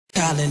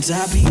Collins,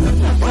 I be.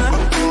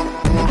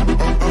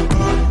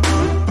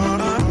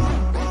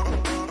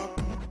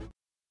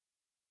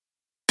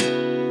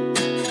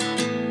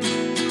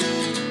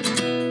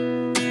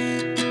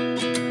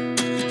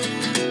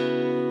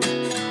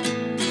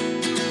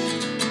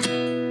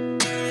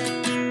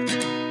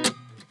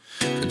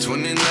 At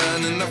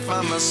 29 and I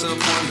find myself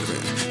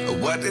wondering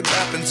what did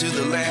happen to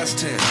the last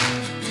 10.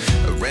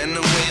 I ran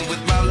away with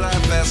my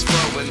life, fast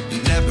forward,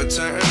 never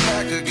turn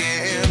back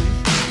again.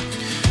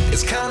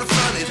 It's kind of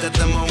funny that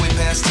the more we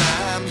pass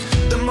time,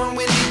 the more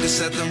we need to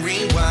set them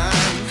rewind.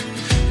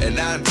 And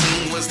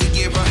 19 was the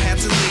year I had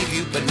to leave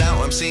you, but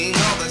now I'm seeing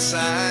all the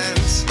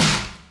signs.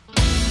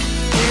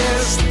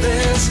 Is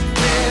this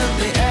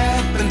really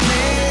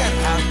happening?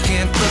 I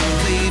can't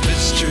believe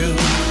it's true.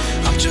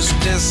 I'm just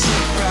as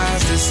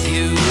surprised as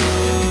you.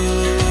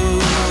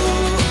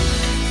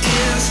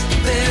 Is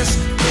this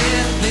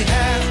really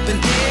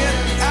happening?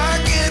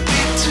 I can't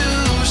be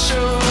too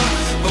sure,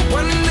 but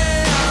one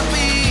day I'll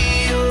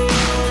be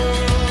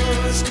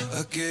yours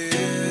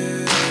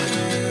again.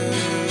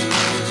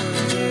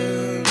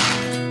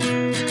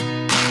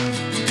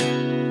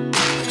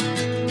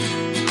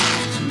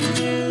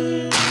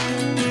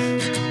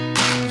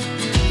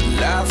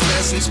 Life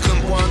lessons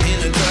come one in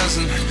a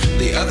dozen.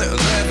 The other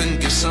 11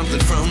 get something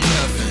from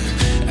nothing.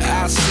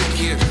 I sit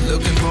here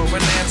looking for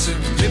an answer.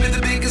 Maybe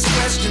the biggest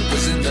question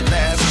was in the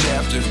last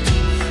chapter.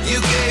 You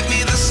gave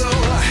me the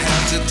soul I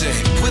have today.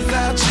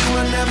 Without you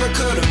I never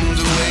could have moved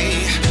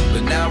away.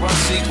 But now I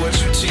see what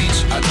you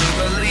teach. I do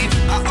believe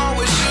I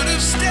always should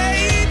have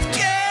stayed.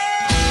 Yeah.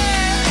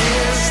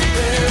 Is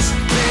this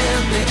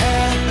really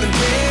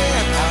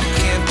happening? I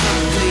can't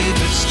believe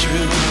it's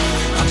true.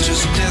 I'm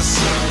just as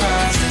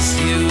surprised as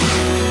you.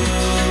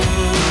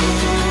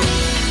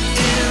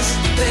 Is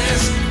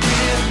this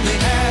really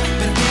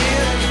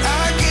happening?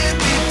 I can't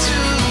be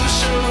too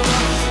sure,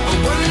 but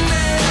one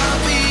day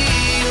I'll be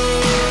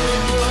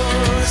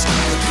yours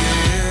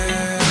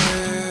again.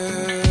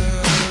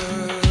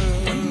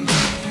 One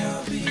day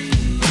I'll be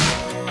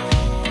yours.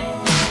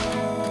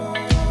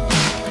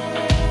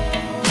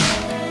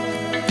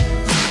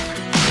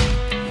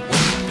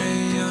 One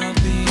day I'll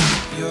be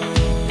yours. One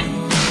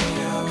day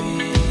I'll be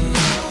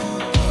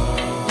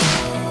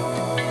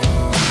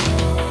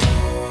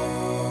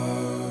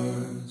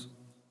yours.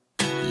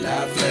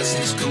 Life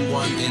lessons come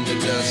one in a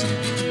dozen.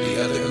 The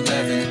other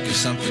 11 get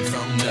something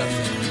from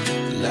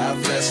nothing.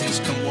 Life lessons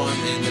come one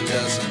in a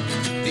dozen.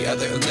 The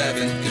other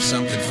 11 get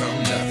something from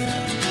nothing.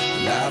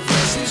 Life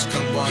lessons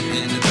come one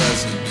in a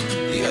dozen.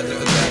 The other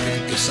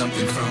 11 get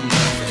something from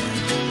nothing.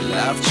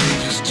 Life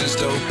changes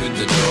just open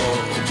the door.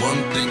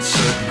 One thing's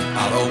certain,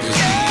 I'll always be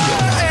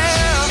yours.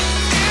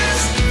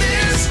 Is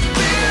this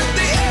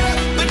really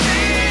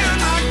happening?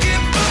 I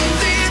can't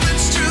believe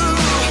it's true.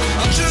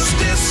 I'm just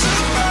as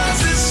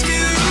surprised as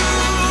you.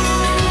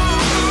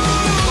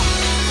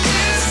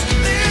 Is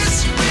this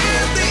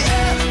really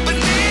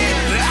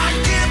happening? I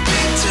can't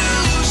be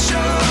too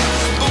sure,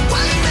 but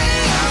one day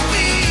I'll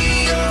be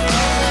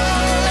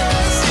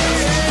yours.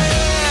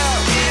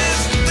 Yeah. Is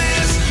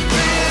this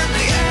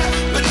really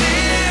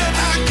happening?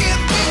 I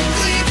can't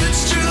believe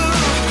it's true.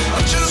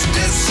 I'm just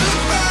as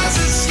surprised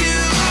as you.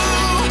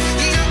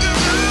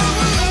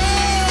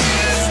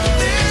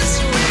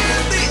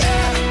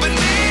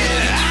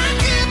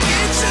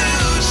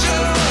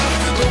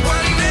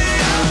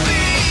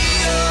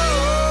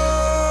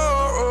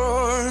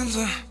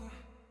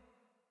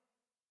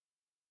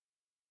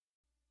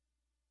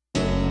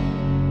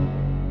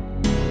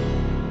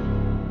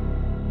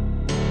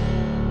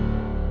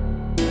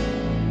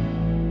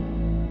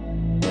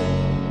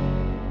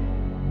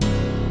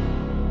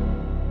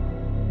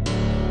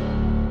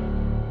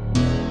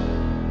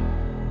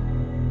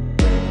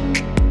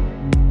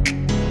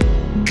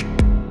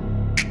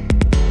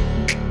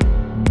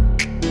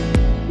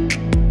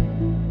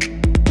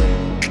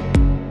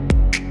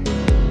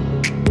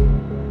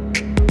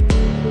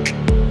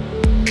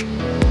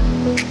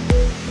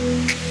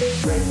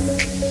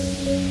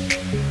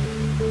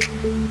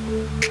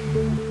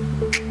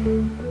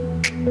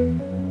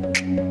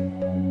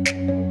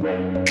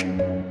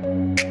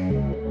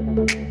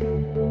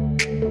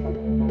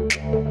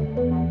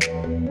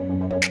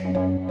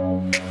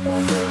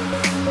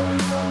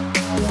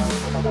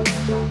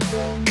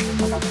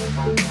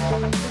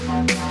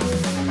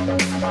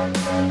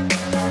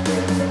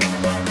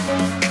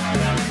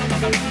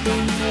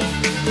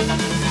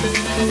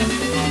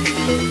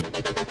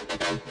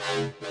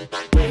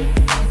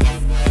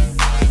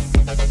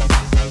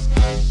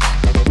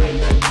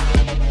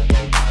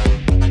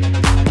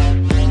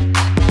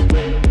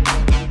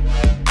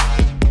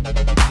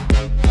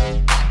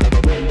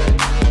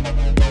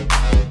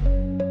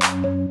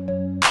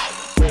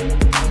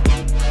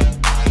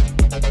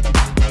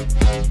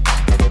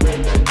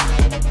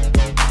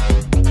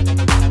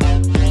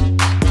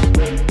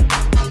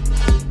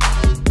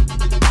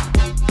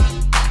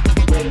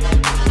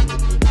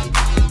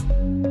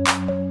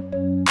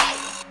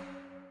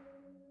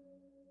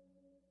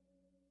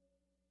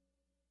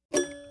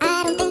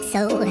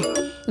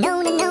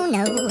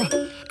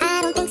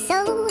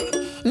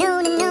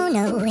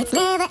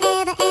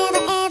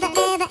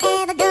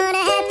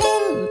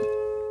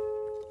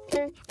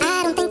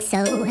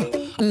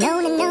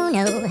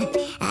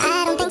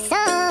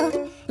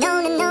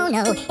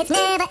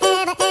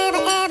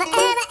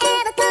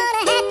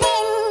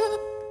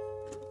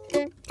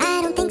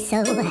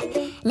 so.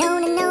 No,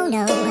 no, no,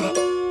 no.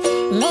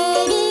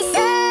 Maybe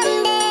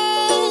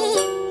someday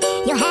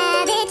you'll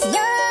have it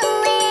your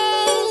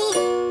way.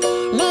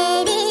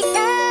 Maybe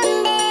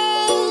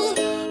someday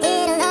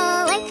it'll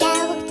all work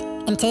out.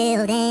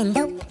 Until then,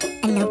 nope,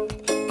 a nope,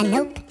 a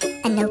nope,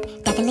 a nope.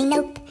 Definitely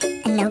nope,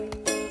 a nope,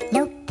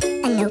 nope,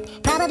 a nope.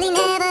 Probably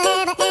never,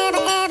 ever,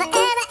 ever, ever,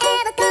 ever,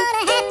 ever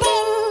gonna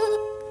happen.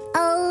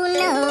 Oh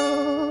no.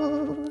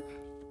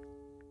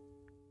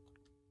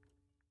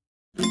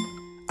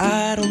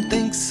 I don't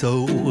think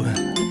so.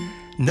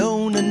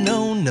 No, no,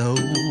 no, no.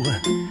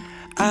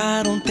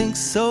 I don't think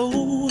so.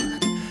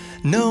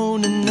 No,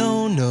 no,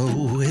 no,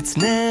 no. It's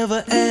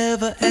never,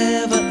 ever,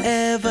 ever,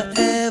 ever,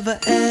 ever,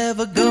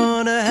 ever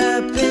gonna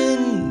happen.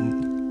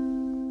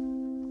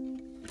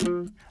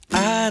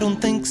 I don't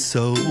think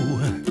so.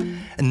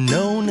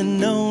 No, no,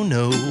 no,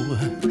 no.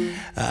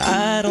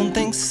 I don't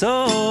think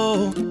so.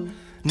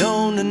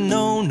 No, no,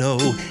 no, no.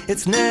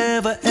 It's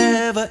never,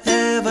 ever,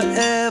 ever,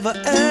 ever,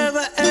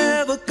 ever,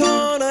 ever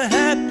gonna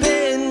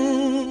happen.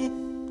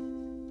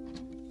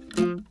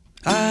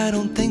 I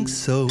don't think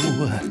so.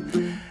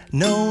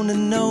 No, no,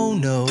 no,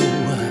 no.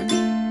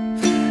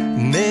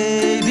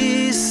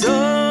 Maybe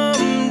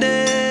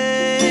someday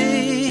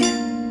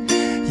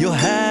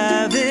you'll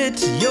have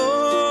it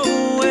your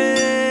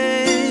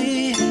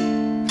way.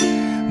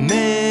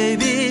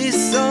 Maybe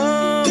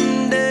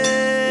someday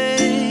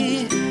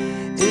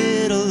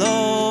it'll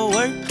all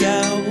work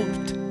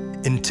out.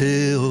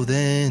 Until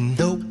then,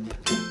 nope,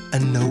 a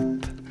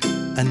nope,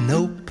 a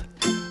nope,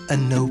 a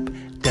nope.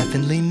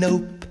 Definitely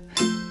nope,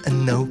 a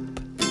nope,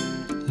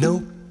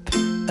 nope,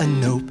 a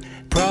nope.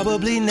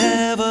 Probably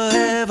never,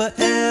 ever,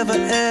 ever,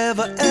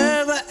 ever,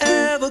 ever,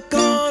 ever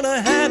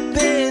gonna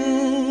happen.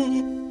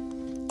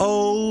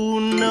 Oh